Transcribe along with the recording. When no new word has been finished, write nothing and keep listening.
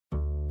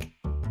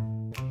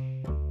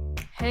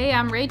Hey,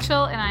 I'm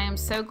Rachel, and I am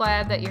so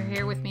glad that you're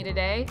here with me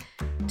today,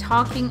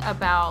 talking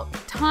about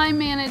time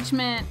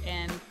management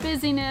and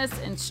busyness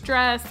and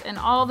stress and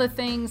all the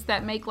things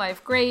that make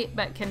life great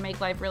but can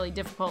make life really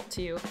difficult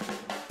too.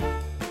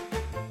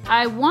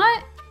 I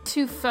want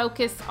to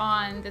focus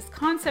on this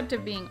concept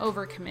of being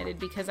overcommitted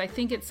because I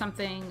think it's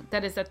something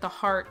that is at the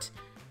heart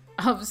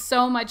of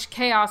so much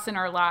chaos in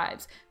our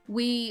lives.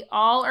 We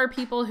all are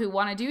people who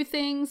want to do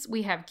things.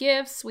 We have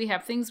gifts. We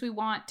have things we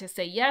want to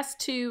say yes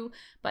to.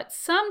 But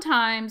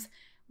sometimes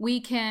we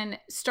can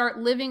start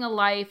living a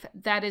life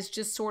that is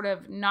just sort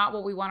of not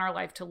what we want our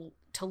life to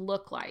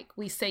look like.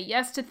 We say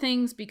yes to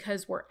things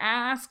because we're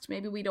asked.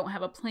 Maybe we don't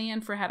have a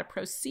plan for how to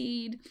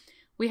proceed.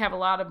 We have a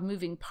lot of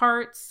moving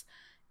parts.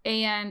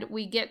 And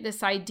we get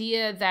this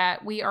idea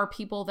that we are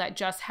people that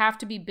just have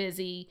to be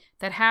busy,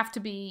 that have to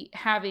be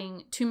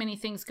having too many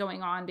things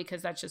going on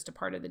because that's just a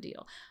part of the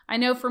deal. I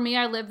know for me,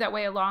 I lived that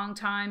way a long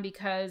time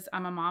because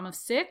I'm a mom of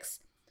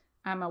 6.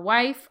 I'm a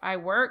wife. I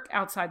work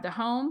outside the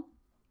home.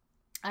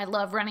 I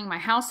love running my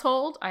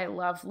household. I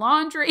love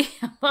laundry.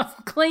 I love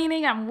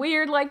cleaning. I'm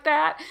weird like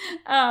that.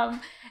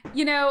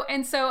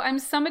 And so I'm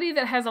somebody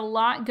that has a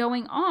lot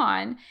going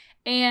on.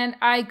 And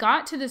I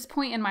got to this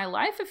point in my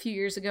life a few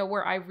years ago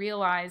where I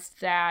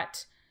realized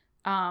that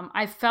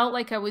I felt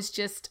like I was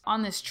just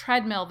on this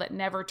treadmill that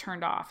never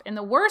turned off. And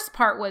the worst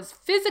part was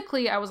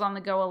physically I was on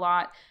the go a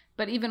lot,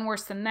 but even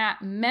worse than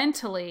that,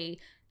 mentally,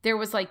 there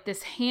was like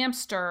this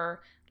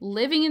hamster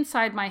living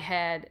inside my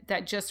head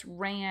that just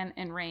ran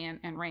and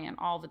ran and ran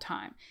all the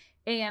time.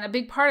 And a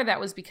big part of that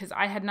was because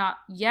I had not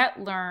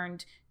yet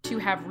learned to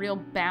have real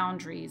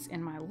boundaries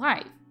in my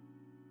life.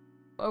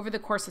 Over the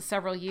course of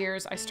several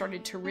years, I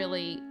started to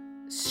really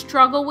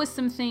struggle with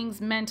some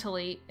things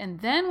mentally. And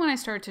then when I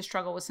started to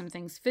struggle with some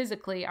things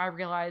physically,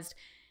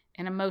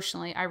 and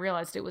emotionally, I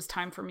realized it was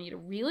time for me to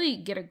really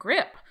get a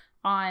grip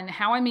on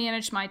how I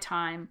managed my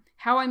time,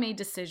 how I made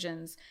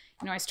decisions.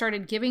 I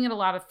started giving it a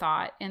lot of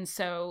thought. And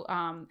so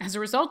as a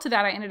result of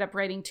that, I ended up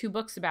writing 2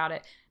 books about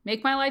it.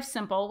 Make My Life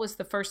Simple was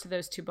the first of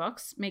those 2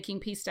 books, Making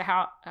Peace to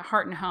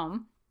Heart and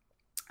Home.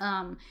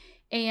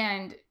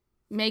 And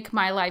Make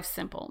My Life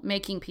Simple,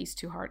 Making Peace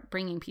to Heart,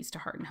 Bringing Peace to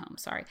Heart and Home,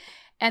 sorry.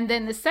 And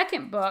then the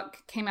second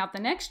book came out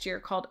the next year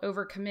called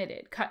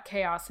Overcommitted, Cut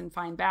Chaos and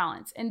Find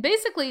Balance. And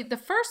basically the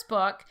first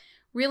book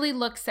really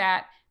looks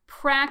at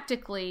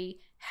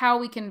practically how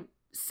we can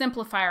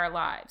simplify our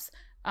lives.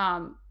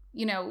 Kind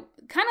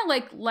of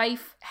like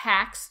life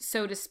hacks,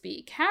 so to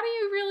speak. How do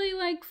you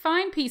really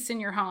find peace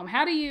in your home?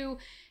 How do you,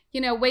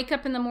 wake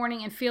up in the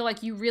morning and feel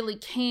like you really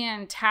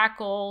can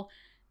tackle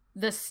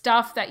the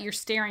stuff that you're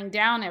staring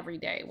down every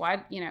day?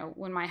 Why,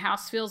 when my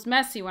house feels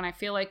messy, when I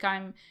feel like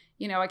I'm,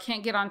 I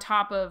can't get on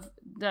top of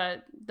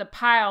the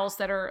piles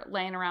that are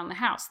laying around the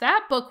house.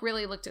 That book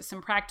really looked at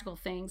some practical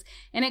things,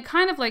 and it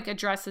kind of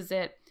addresses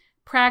it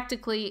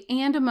practically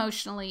and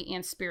emotionally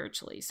and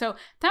spiritually. So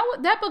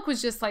that book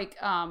was just like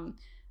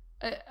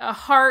a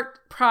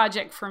heart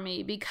project for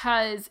me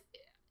because,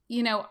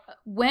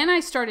 when I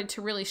started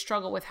to really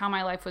struggle with how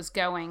my life was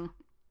going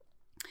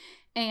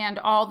and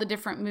all the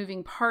different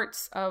moving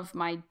parts of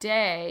my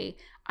day,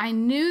 I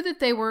knew that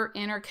they were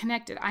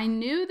interconnected. I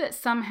knew that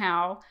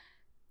somehow,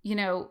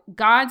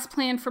 God's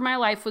plan for my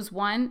life was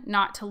 1,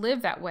 not to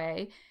live that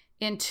way,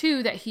 and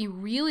 2, that he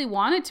really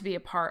wanted to be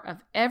a part of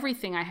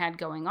everything I had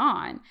going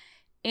on.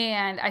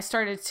 And I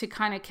started to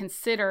kind of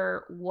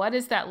consider, what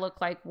does that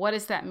look like? What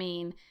does that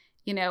mean?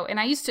 And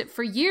I used to,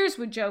 for years,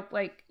 would joke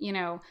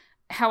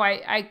how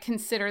I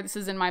consider, this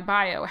is in my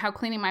bio, how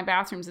cleaning my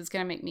bathrooms is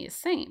going to make me a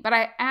saint. But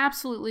I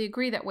absolutely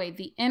agree that way.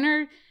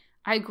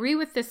 I agree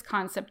with this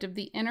concept of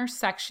the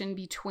intersection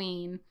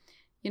between,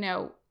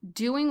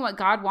 doing what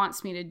God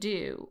wants me to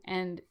do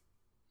and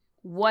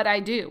what I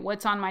do,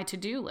 what's on my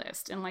to-do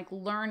list, and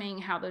learning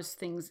how those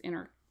things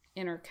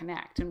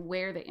interconnect and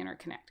where they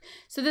interconnect.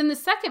 So then the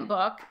second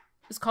book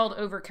is called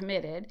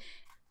Overcommitted,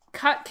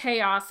 Cut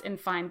Chaos and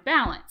Find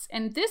Balance.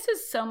 And this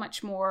is so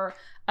much more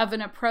of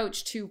an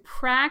approach to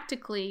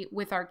practically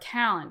with our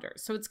calendar.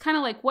 So it's kind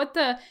of like what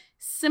the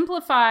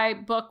Simplify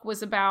book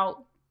was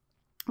about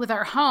with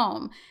our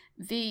home.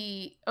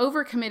 The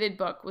Overcommitted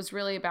book was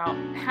really about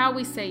how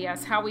we say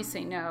yes, how we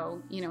say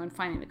no, and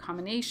finding the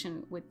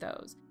combination with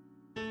those.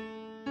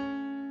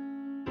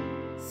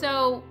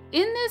 So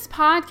in this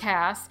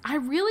podcast, I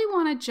really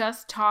want to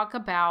just talk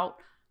about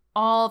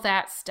all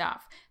that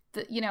stuff.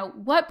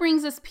 What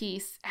brings us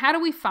peace? How do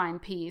we find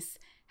peace?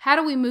 How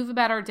do we move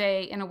about our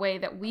day in a way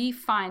that we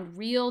find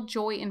real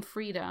joy and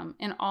freedom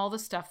in all the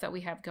stuff that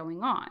we have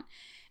going on?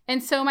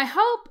 And so my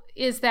hope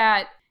is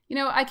that,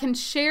 I can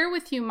share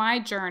with you my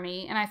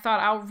journey, and I thought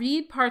I'll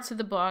read parts of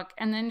the book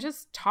and then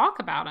just talk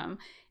about them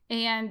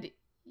and,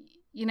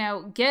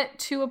 get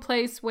to a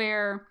place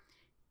where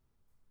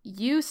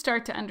you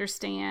start to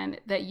understand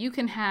that you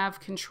can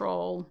have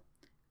control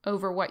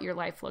over what your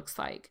life looks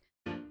like.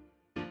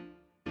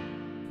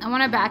 I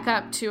want to back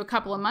up to a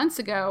couple of months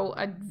ago.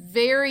 A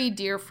very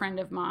dear friend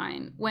of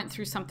mine went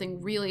through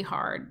something really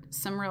hard,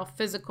 some real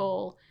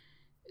physical,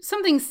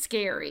 something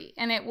scary.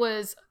 And it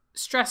was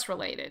stress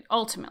related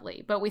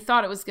ultimately, but we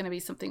thought it was going to be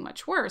something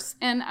much worse.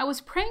 And I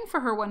was praying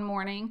for her one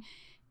morning,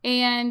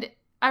 and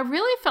I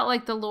really felt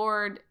like the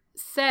Lord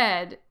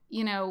said,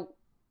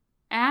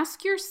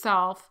 ask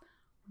yourself,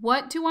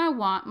 what do I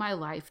want my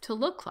life to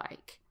look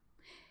like?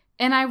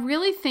 And I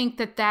really think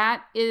that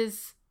that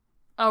is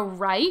a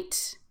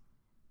right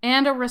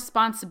and a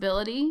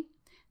responsibility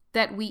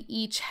that we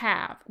each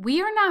have.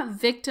 We are not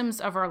victims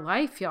of our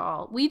life,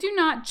 y'all. We do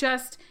not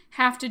just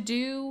have to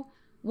do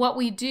what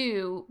we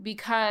do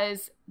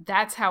because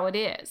that's how it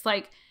is.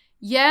 Like,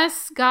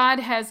 yes, God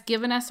has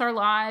given us our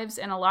lives,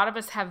 and a lot of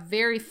us have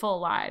very full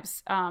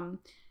lives.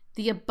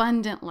 The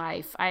abundant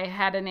life. I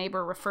had a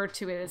neighbor refer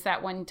to it as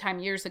that one time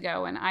years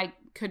ago, and I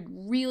could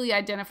really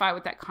identify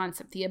with that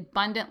concept, the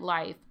abundant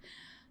life.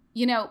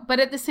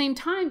 But at the same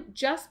time,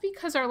 just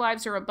because our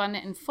lives are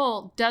abundant and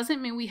full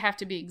doesn't mean we have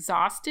to be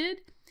exhausted.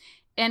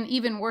 And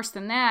even worse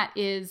than that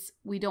is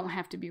we don't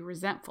have to be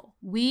resentful.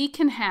 We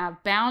can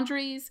have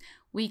boundaries.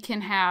 We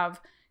can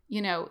have,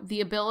 the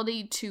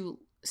ability to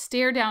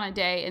stare down a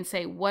day and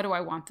say, what do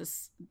I want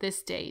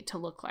this day to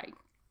look like?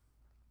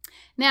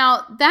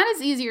 Now, that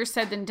is easier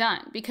said than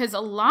done, because a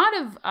lot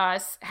of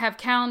us have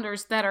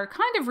calendars that are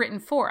kind of written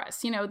for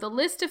us. The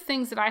list of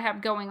things that I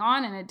have going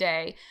on in a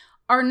day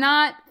are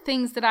not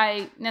things that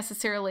I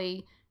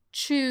necessarily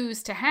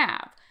choose to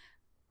have.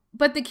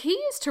 But the key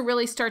is to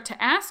really start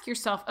to ask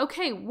yourself,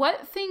 okay,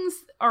 what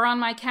things are on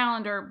my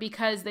calendar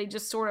because they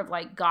just sort of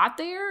like got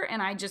there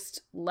and I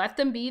just let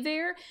them be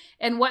there?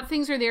 And what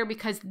things are there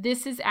because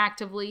this is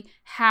actively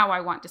how I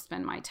want to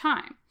spend my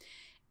time?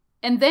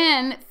 And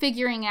then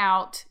figuring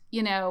out,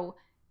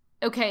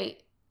 okay,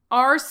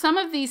 are some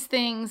of these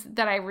things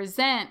that I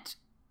resent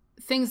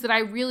things that I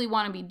really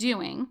want to be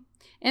doing?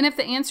 And if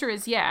the answer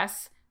is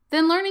yes,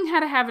 then learning how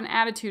to have an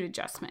attitude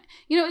adjustment.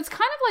 It's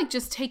kind of like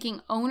just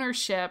taking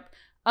ownership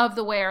of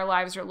the way our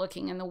lives are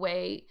looking and the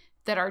way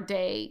that our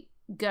day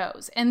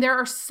goes. And there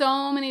are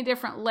so many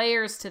different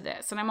layers to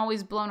this, and I'm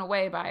always blown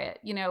away by it,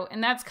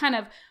 and that's kind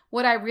of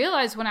what I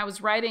realized when I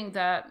was writing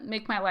the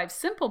Make My Life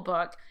Simple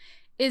book,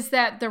 is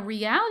that the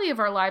reality of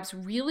our lives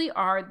really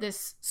are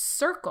this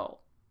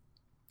circle.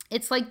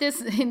 It's like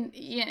this, and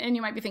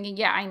you might be thinking,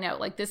 yeah, I know,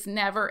 like this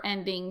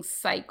never-ending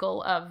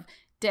cycle of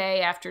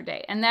day after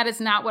day. And that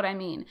is not what I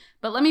mean.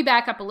 But let me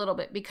back up a little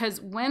bit,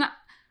 because when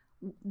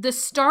the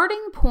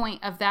starting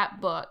point of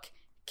that book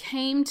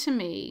came to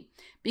me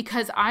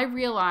because I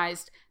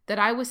realized that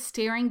I was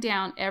staring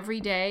down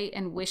every day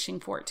and wishing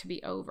for it to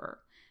be over.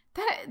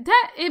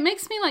 That it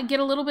makes me like get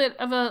a little bit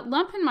of a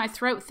lump in my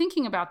throat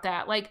thinking about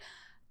that. Like,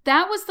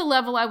 that was the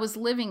level I was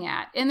living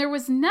at. And there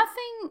was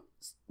nothing,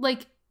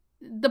 like,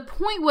 the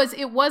point was,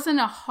 it wasn't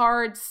a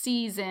hard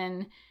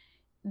season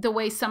the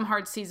way some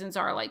hard seasons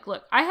are. Like,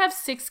 look, I have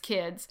 6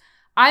 kids.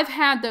 I've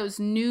had those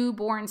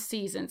newborn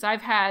seasons.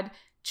 I've had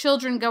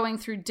children going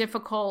through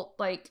difficult,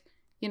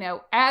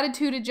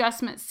 attitude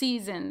adjustment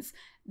seasons.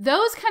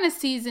 Those kind of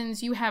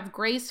seasons you have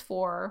grace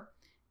for,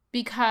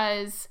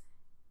 because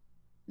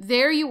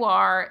there you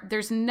are.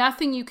 There's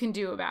nothing you can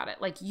do about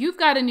it. Like, you've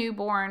got a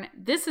newborn.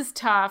 This is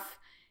tough.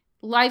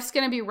 Life's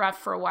going to be rough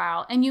for a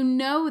while. And you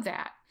know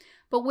that.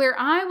 But where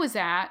I was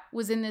at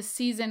was in this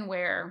season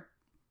where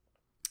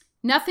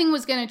nothing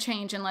was going to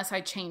change unless I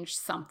changed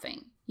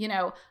something.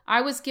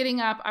 I was getting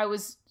up. I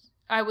was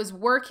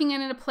working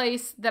in a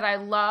place that I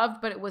loved,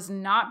 but it was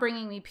not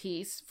bringing me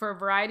peace for a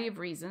variety of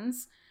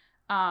reasons.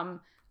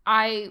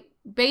 I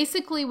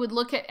basically would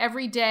look at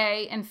every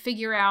day and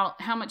figure out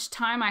how much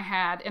time I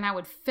had, and I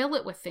would fill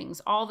it with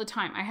things all the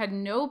time. I had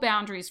no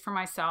boundaries for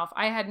myself.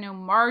 I had no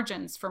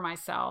margins for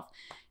myself.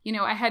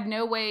 I had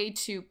no way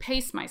to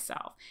pace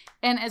myself.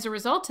 And as a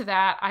result of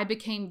that, I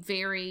became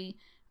very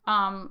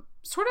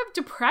sort of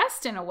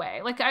depressed in a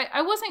way. Like,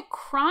 I wasn't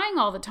crying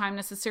all the time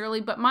necessarily,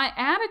 but my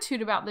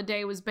attitude about the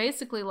day was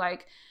basically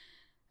like,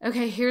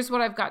 okay, here's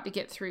what I've got to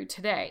get through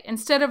today,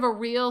 instead of a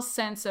real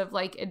sense of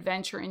like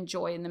adventure and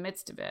joy in the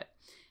midst of it.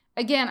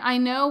 Again, I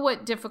know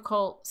what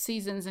difficult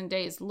seasons and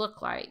days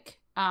look like.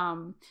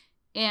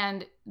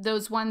 And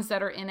those ones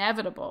that are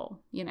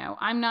inevitable,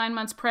 I'm 9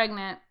 months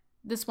pregnant.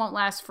 This won't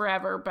last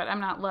forever, but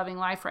I'm not loving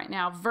life right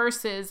now,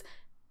 versus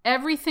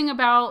everything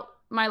about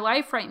my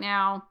life right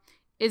now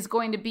is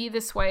going to be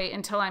this way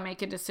until I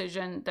make a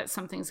decision that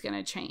something's going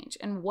to change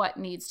and what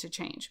needs to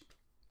change.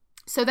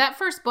 So that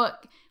first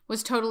book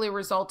was totally a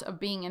result of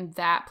being in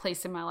that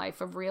place in my life,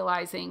 of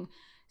realizing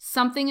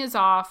something is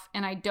off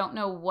and I don't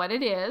know what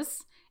it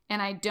is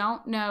and I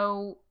don't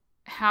know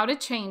how to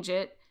change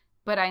it,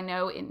 but I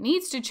know it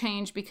needs to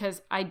change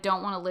because I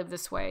don't want to live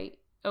this way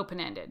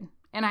open-ended.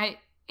 And I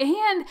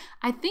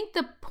think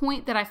the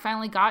point that I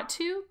finally got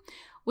to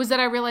was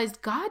that I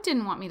realized God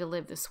didn't want me to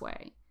live this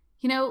way.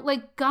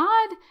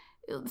 God,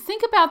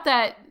 think about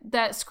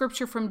that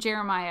scripture from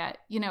Jeremiah,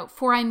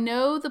 for I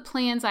know the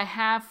plans I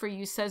have for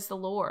you, says the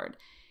Lord.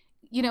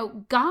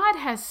 God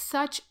has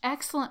such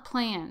excellent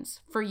plans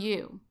for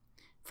you,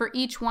 for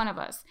each one of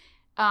us.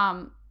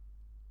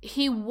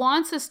 he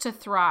wants us to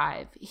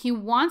thrive. He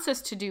wants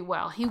us to do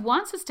well. He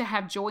wants us to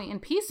have joy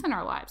and peace in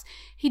our lives.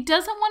 He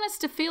doesn't want us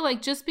to feel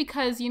like just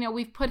because,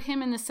 we've put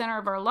him in the center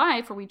of our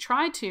life, or we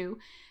try to,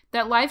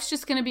 that life's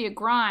just going to be a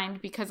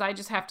grind because I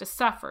just have to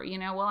suffer.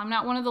 Well, I'm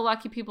not one of the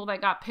lucky people that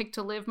got picked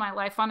to live my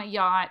life on a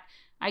yacht.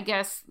 I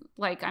guess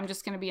I'm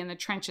just going to be in the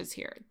trenches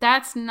here.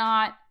 That's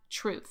not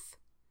truth.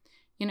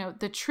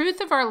 The truth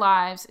of our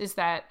lives is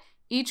that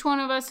each one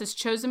of us is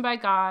chosen by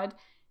God.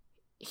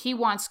 He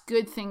wants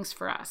good things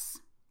for us.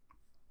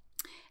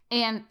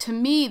 And to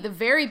me, the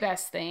very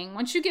best thing,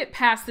 once you get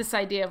past this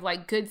idea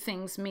of good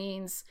things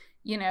means,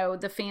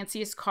 the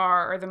fanciest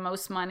car or the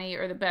most money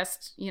or the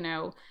best,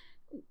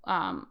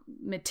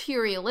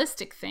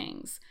 materialistic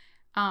things,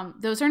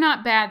 those are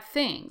not bad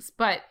things.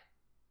 But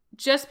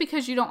just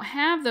because you don't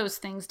have those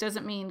things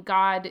doesn't mean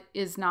God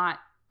is not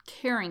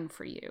caring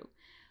for you.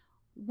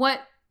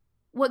 What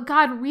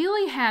God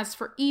really has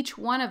for each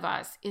one of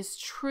us is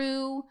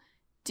true,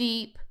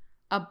 deep,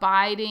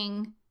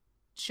 abiding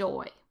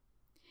joy.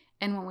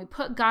 And when we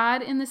put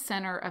God in the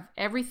center of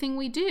everything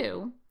we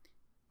do,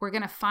 we're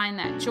going to find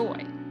that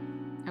joy.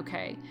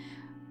 Okay?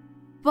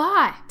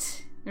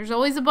 But, there's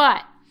always a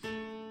but.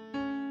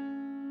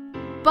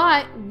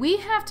 But we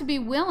have to be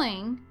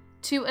willing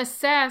to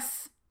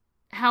assess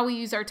how we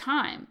use our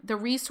time, the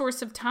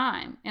resource of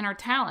time and our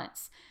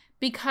talents,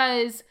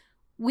 because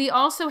we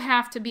also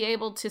have to be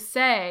able to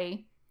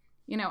say,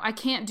 I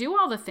can't do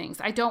all the things.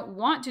 I don't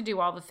want to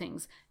do all the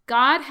things.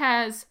 God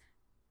has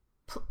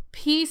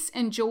peace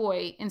and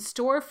joy in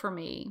store for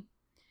me,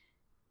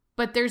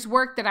 but there's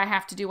work that I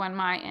have to do on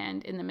my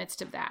end in the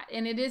midst of that.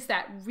 And it is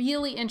that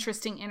really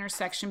interesting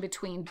intersection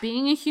between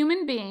being a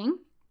human being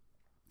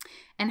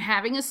and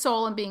having a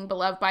soul and being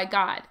beloved by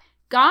God.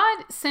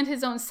 God sent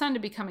his own son to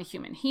become a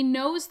human. He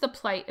knows the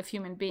plight of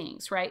human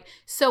beings, right?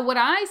 So what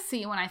I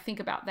see when I think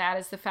about that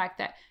is the fact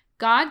that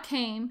God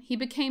came, he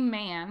became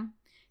man.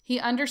 He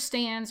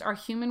understands our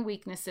human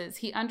weaknesses.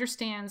 He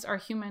understands our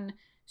human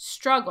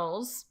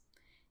struggles.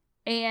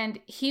 And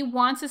he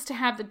wants us to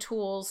have the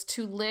tools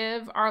to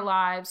live our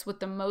lives with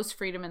the most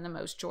freedom and the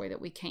most joy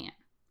that we can.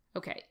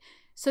 Okay.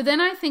 So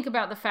then I think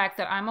about the fact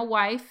that I'm a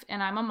wife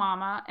and I'm a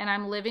mama and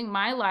I'm living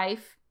my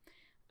life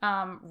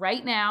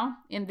right now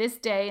in this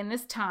day, in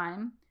this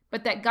time,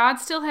 but that God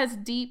still has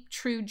deep,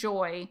 true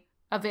joy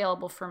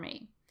available for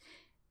me.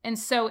 And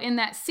so in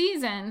that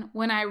season,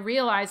 when I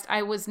realized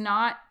I was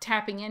not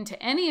tapping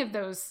into any of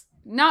those,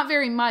 not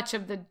very much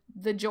of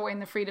the joy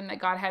and the freedom that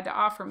God had to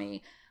offer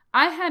me,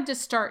 I had to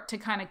start to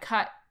kind of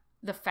cut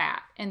the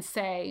fat and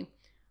say,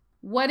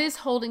 what is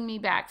holding me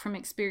back from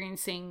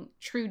experiencing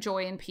true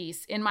joy and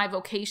peace in my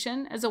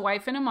vocation as a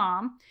wife and a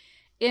mom,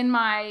 in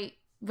my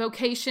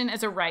vocation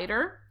as a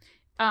writer,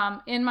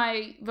 in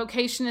my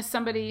vocation as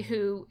somebody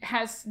who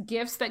has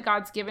gifts that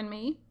God's given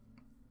me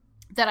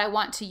that I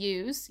want to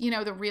use,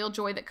 the real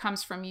joy that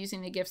comes from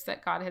using the gifts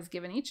that God has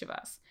given each of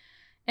us.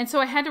 And so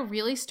I had to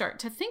really start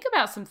to think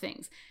about some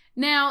things.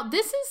 Now,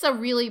 this is a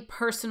really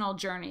personal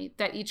journey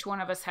that each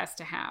one of us has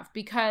to have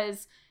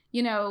because,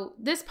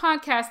 this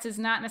podcast is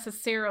not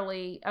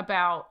necessarily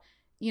about,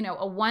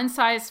 a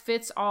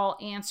one-size-fits-all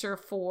answer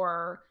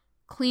for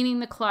cleaning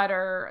the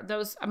clutter.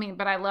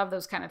 But I love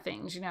those kind of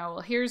things.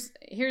 Here's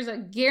a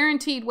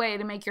guaranteed way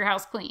to make your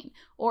house clean,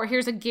 or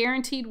here's a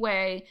guaranteed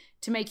way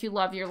to make you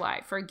love your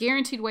life, or a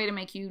guaranteed way to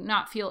make you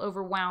not feel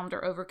overwhelmed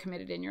or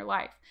overcommitted in your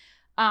life.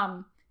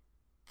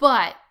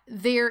 But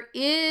there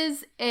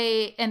is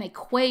an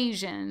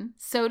equation,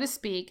 so to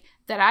speak,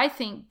 that I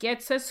think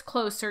gets us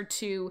closer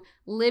to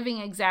living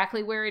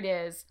exactly where it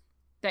is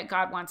that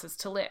God wants us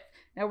to live.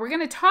 Now, we're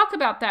going to talk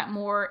about that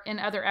more in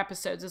other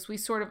episodes as we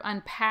sort of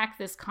unpack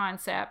this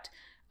concept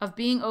of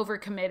being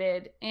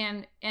overcommitted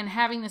and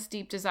having this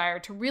deep desire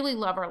to really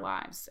love our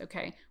lives,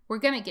 okay? We're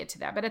going to get to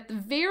that. But at the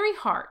very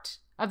heart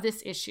of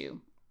this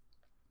issue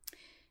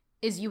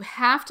is you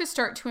have to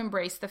start to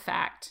embrace the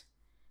fact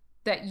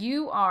that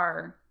you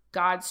are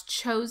God's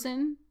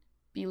chosen,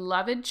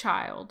 beloved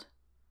child,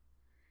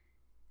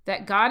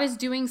 that God is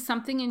doing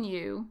something in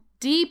you,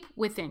 deep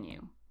within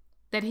you,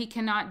 that he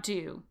cannot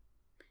do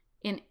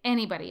in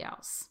anybody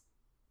else,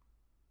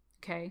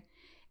 okay?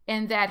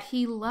 And that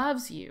he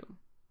loves you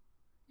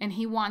and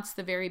he wants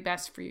the very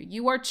best for you.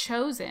 You are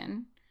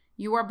chosen,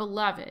 you are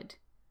beloved,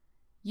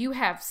 you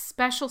have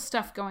special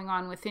stuff going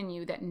on within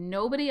you that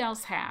nobody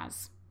else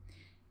has,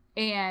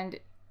 and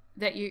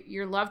that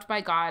you're loved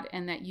by God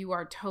and that you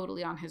are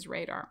totally on his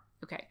radar.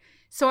 Okay.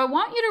 So I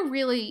want you to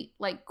really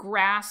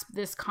grasp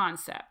this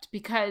concept,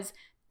 because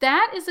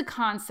that is a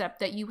concept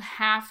that you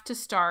have to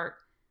start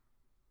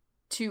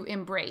to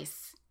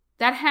embrace.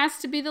 That has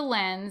to be the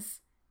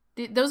lens.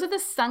 Those are the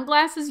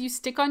sunglasses you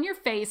stick on your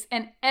face,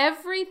 and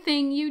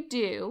everything you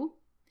do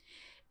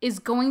is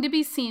going to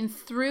be seen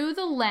through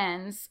the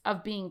lens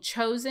of being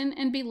chosen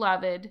and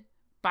beloved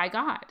by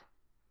God.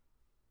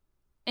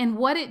 And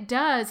what it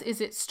does is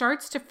it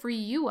starts to free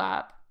you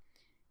up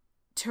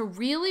to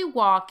really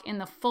walk in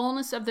the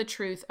fullness of the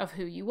truth of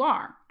who you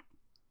are.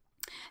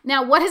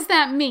 Now, what does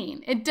that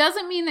mean? It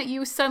doesn't mean that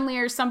you suddenly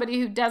are somebody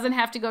who doesn't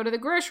have to go to the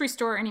grocery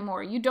store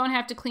anymore. You don't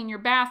have to clean your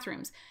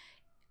bathrooms.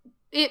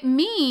 It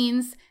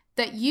means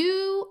that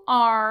you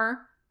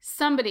are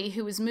somebody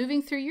who is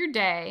moving through your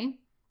day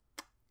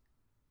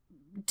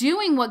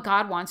doing what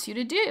God wants you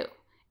to do.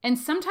 And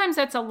sometimes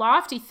that's a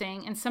lofty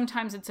thing, and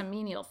sometimes it's a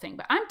menial thing.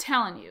 But I'm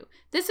telling you,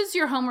 this is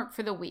your homework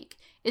for the week,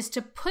 is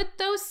to put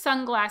those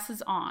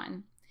sunglasses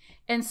on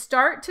and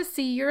start to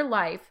see your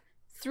life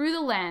through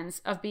the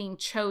lens of being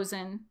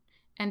chosen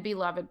and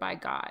beloved by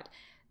God.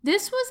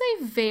 This was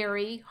a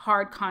very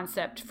hard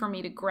concept for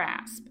me to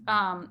grasp.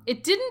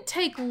 It didn't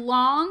take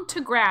long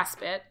to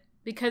grasp it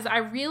because I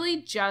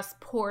really just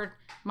poured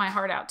my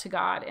heart out to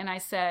God. And I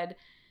said,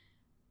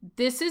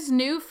 this is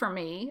new for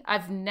me.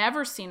 I've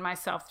never seen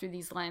myself through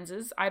these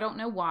lenses. I don't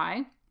know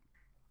why.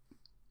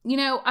 You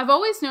know, I've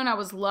always known I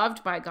was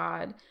loved by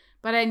God,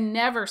 but I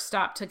never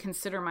stopped to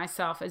consider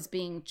myself as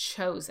being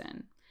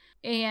chosen.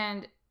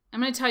 And I'm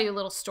going to tell you a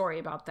little story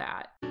about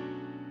that.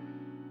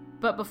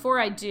 But before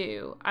I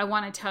do, I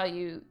want to tell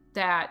you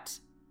that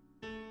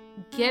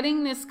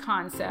getting this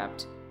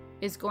concept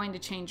is going to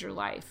change your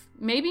life.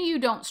 Maybe you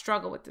don't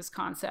struggle with this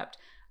concept.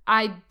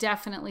 I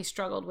definitely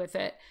struggled with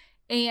it.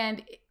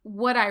 And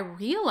what I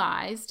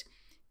realized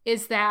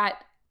is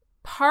that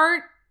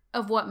part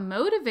of what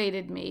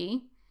motivated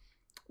me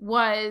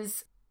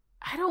was,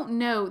 I don't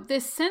know,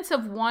 this sense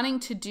of wanting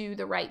to do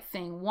the right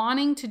thing,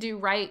 wanting to do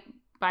right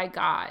by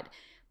God.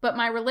 But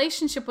my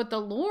relationship with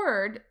the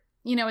Lord,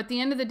 you know, at the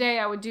end of the day,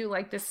 I would do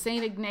like this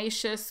St.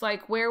 Ignatius,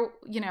 like where,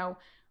 you know,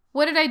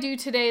 what did I do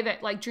today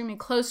that like drew me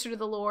closer to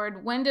the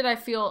Lord? When did I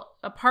feel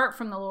apart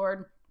from the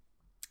Lord?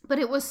 But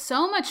it was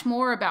so much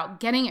more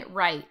about getting it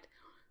right.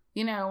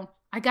 You know,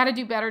 I got to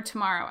do better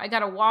tomorrow. I got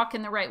to walk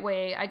in the right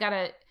way. I got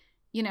to,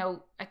 you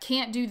know, I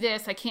can't do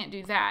this. I can't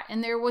do that.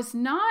 And there was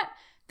not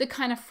the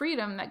kind of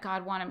freedom that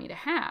God wanted me to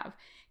have.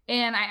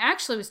 And I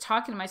actually was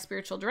talking to my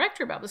spiritual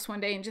director about this one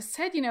day and just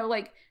said, you know,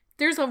 like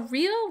there's a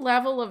real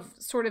level of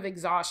sort of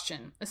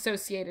exhaustion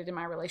associated in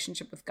my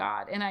relationship with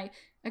God. And I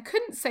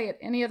couldn't say it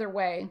any other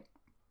way.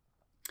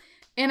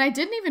 And I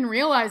didn't even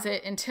realize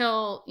it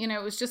until, you know,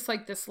 it was just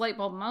like this light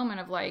bulb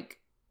moment of like,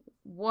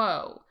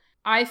 whoa.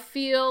 I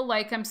feel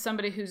like I'm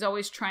somebody who's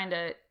always trying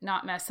to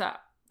not mess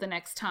up the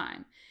next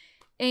time.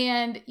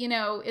 And, you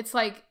know, it's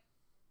like,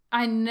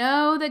 I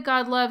know that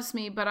God loves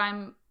me, but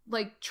I'm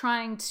like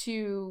trying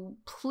to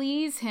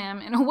please him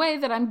in a way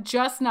that I'm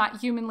just not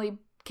humanly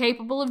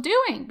capable of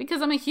doing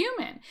because I'm a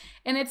human.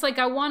 And it's like,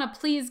 I want to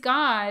please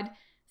God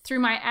through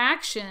my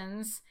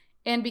actions.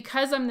 And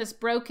because I'm this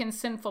broken,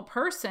 sinful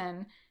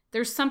person,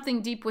 there's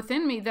something deep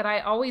within me that I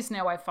always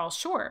know I fall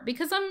short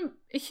because I'm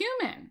a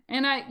human.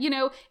 And I, you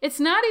know, it's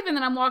not even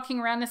that I'm walking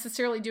around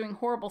necessarily doing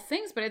horrible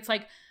things, but it's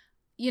like,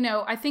 you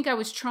know, I think I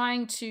was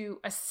trying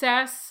to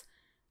assess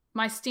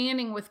my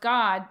standing with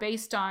God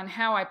based on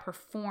how I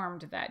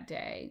performed that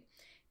day.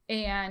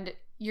 And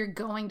you're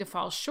going to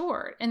fall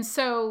short. And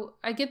so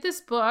I get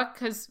this book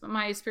because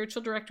my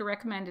spiritual director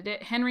recommended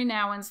it, Henry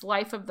Nouwen's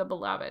Life of the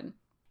Beloved.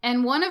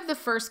 And one of the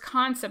first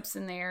concepts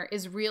in there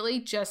is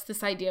really just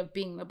this idea of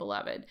being the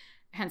beloved,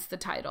 hence the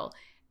title.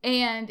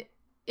 And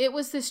it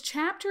was this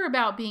chapter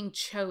about being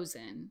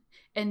chosen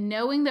and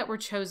knowing that we're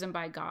chosen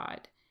by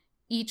God,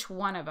 each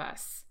one of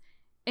us.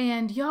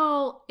 And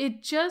y'all,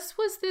 it just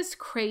was this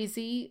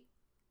crazy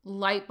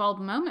light bulb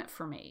moment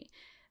for me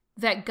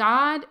that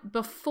God,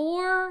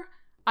 before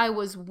I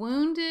was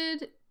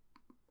wounded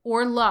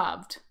or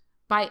loved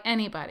by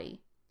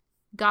anybody,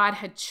 God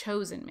had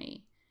chosen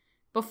me.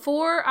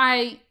 Before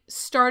I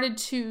started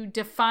to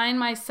define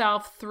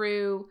myself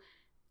through,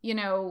 you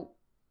know,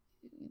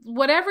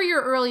 whatever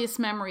your earliest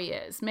memory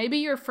is, maybe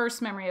your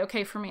first memory.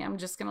 Okay, for me, I'm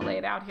just going to lay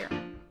it out here.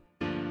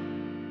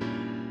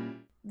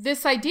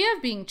 This idea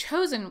of being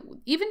chosen,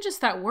 even just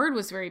that word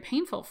was very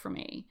painful for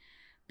me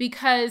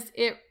because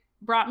it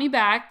brought me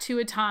back to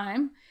a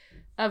time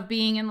of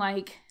being in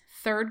like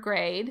third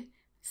grade,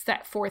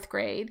 fourth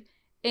grade,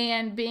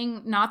 and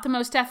being not the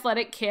most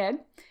athletic kid.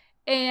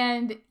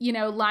 And, you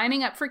know,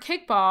 lining up for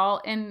kickball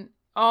and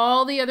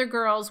all the other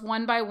girls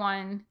one by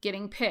one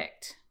getting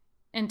picked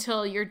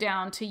until you're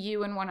down to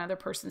you and one other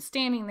person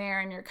standing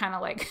there. And you're kind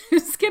of like,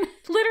 who's going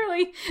to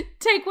literally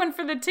take one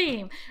for the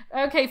team?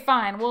 Okay,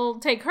 fine. We'll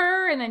take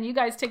her. And then you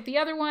guys take the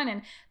other one.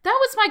 And that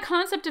was my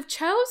concept of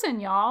chosen,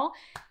 y'all.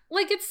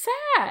 Like, it's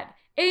sad.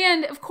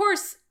 And of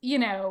course, you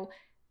know,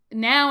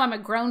 now I'm a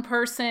grown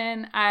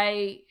person.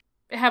 I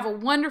have a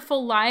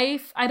wonderful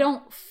life. I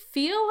don't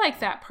feel like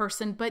that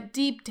person, but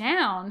deep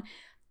down,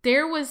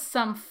 there was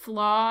some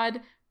flawed,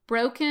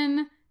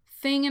 broken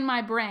thing in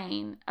my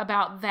brain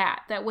about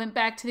that went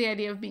back to the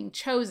idea of being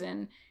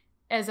chosen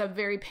as a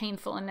very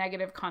painful and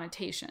negative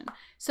connotation.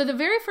 So the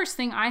very first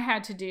thing I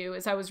had to do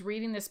as I was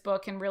reading this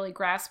book and really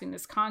grasping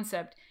this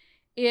concept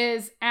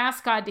is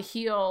ask God to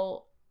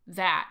heal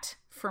that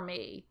for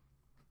me.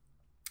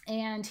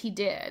 And he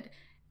did.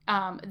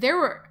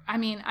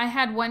 I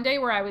had one day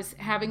where I was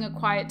having a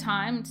quiet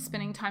time,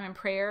 spending time in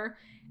prayer,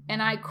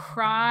 And I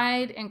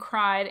cried and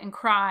cried and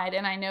cried.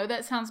 And I know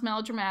that sounds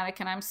melodramatic,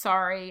 and I'm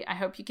sorry. I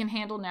hope you can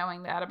handle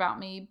knowing that about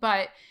me.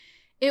 But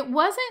it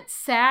wasn't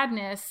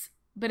sadness,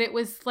 but it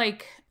was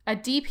like a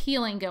deep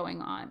healing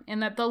going on.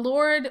 And that the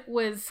Lord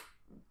was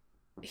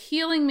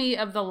healing me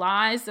of the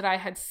lies that I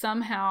had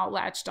somehow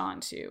latched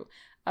onto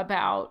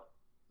about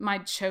my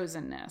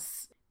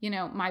chosenness,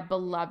 my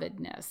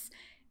belovedness.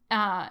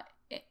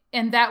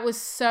 And that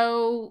was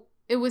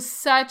it was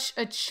such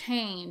a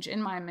change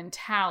in my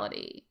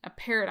mentality, a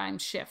paradigm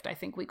shift, I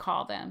think we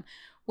call them,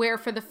 where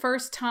for the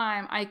first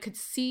time I could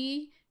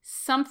see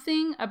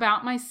something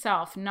about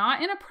myself,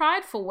 not in a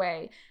prideful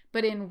way,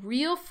 but in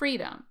real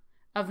freedom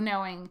of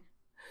knowing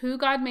who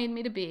God made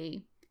me to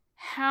be,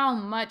 how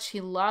much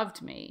He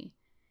loved me,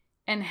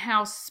 and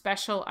how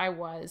special I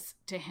was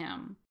to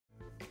Him.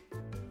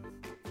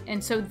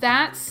 And so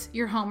that's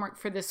your homework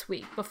for this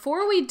week.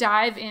 Before we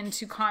dive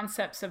into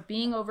concepts of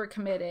being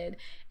overcommitted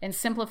and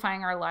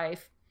simplifying our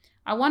life,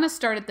 I want to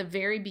start at the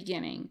very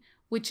beginning,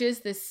 which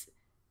is this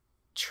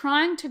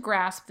trying to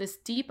grasp this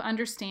deep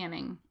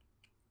understanding.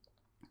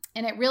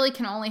 And it really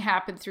can only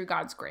happen through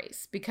God's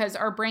grace because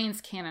our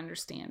brains can't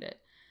understand it.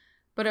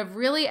 But of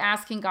really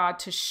asking God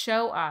to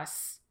show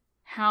us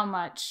how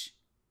much,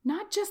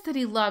 not just that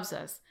He loves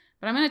us,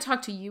 but I'm going to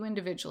talk to you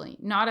individually,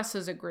 not us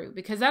as a group,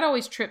 because that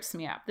always trips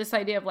me up. This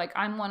idea of like,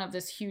 I'm one of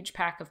this huge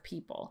pack of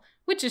people,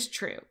 which is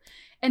true.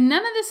 And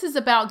none of this is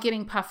about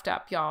getting puffed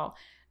up, y'all.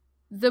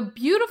 The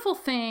beautiful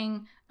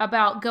thing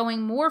about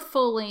going more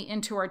fully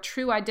into our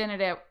true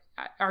identity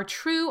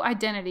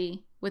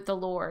with the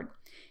Lord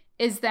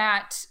is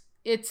that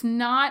it's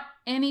not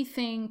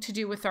anything to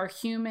do with our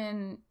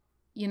human,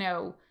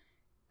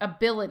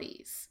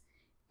 abilities.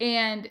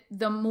 And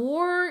the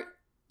more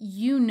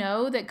you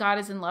know that God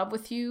is in love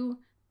with you,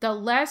 the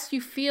less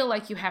you feel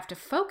like you have to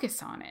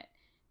focus on it,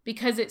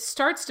 because it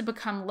starts to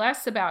become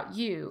less about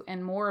you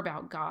and more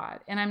about God.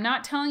 And I'm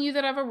not telling you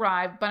that I've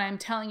arrived, but I'm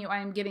telling you I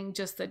am getting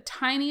just the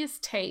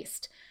tiniest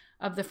taste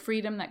of the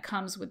freedom that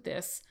comes with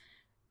this,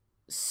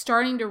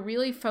 starting to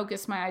really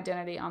focus my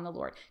identity on the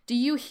Lord. Do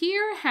you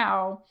hear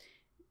how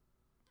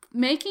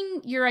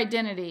making your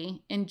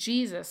identity in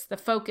Jesus the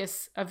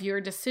focus of your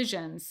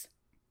decisions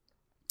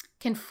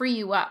can free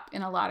you up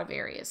in a lot of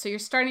areas? So you're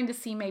starting to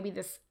see maybe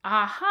this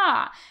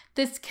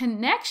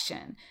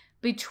connection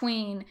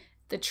between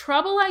the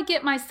trouble I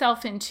get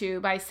myself into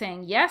by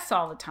saying yes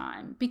all the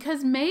time,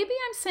 because maybe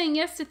I'm saying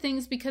yes to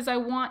things because I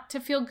want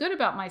to feel good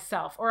about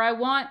myself, or I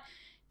want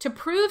to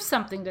prove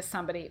something to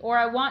somebody, or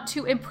I want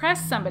to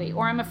impress somebody,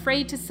 or I'm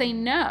afraid to say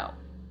no.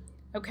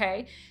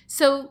 Okay?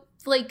 So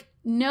like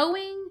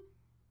knowing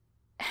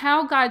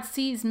how God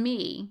sees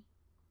me,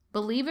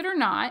 believe it or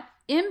not,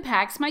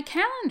 impacts my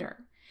calendar.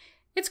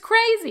 It's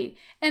crazy.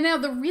 And now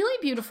the really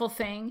beautiful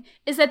thing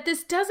is that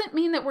this doesn't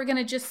mean that we're going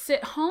to just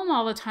sit home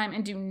all the time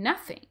and do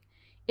nothing.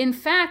 In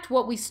fact,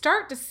 what we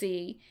start to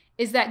see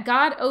is that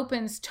God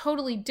opens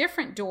totally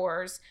different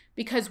doors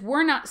because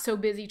we're not so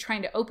busy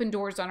trying to open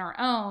doors on our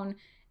own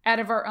out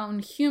of our own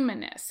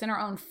humanness and our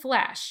own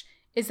flesh,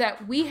 is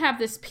that we have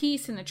this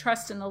peace and the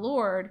trust in the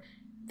Lord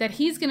that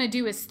He's going to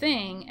do His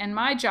thing, and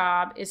my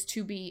job is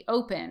to be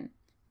open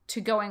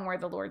to going where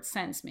the Lord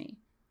sends me.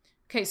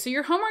 Okay, so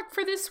your homework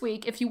for this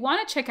week, if you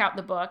want to check out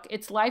the book,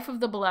 it's Life of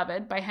the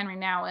Beloved by Henry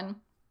Nouwen.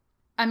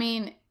 I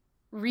mean,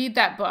 read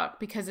that book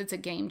because it's a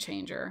game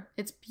changer.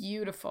 It's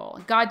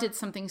beautiful. God did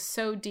something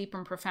so deep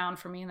and profound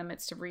for me in the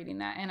midst of reading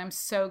that. And I'm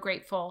so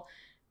grateful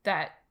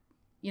that,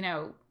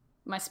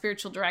 my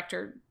spiritual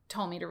director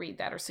told me to read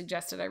that or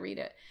suggested I read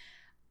it.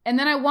 And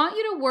then I want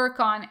you to work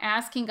on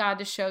asking God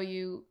to show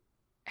you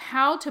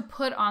how to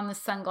put on the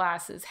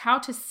sunglasses, how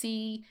to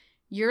see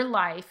your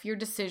life, your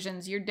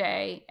decisions, your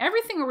day,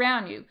 everything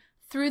around you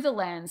through the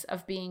lens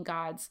of being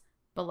God's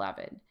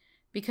beloved,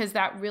 because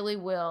that really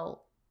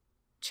will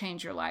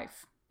change your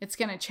life. It's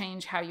going to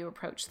change how you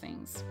approach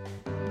things.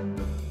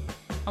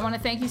 I want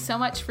to thank you so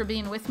much for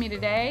being with me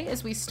today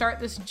as we start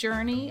this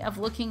journey of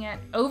looking at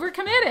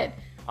overcommitted,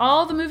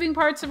 all the moving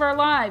parts of our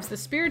lives, the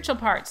spiritual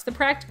parts, the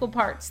practical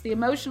parts, the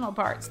emotional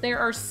parts. There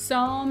are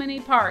so many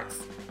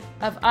parts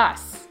of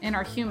us in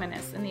our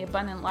humanness and the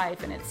abundant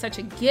life, and it's such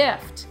a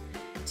gift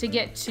to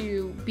get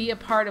to be a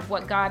part of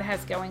what God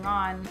has going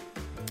on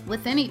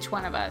within each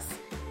one of us.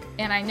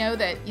 And I know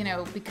that,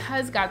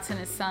 because God sent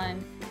His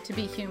Son to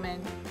be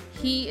human,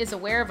 He is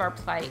aware of our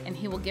plight, and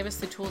He will give us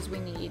the tools we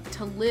need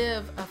to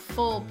live a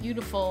full,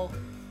 beautiful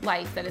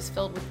life that is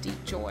filled with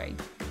deep joy.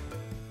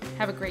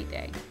 Have a great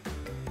day.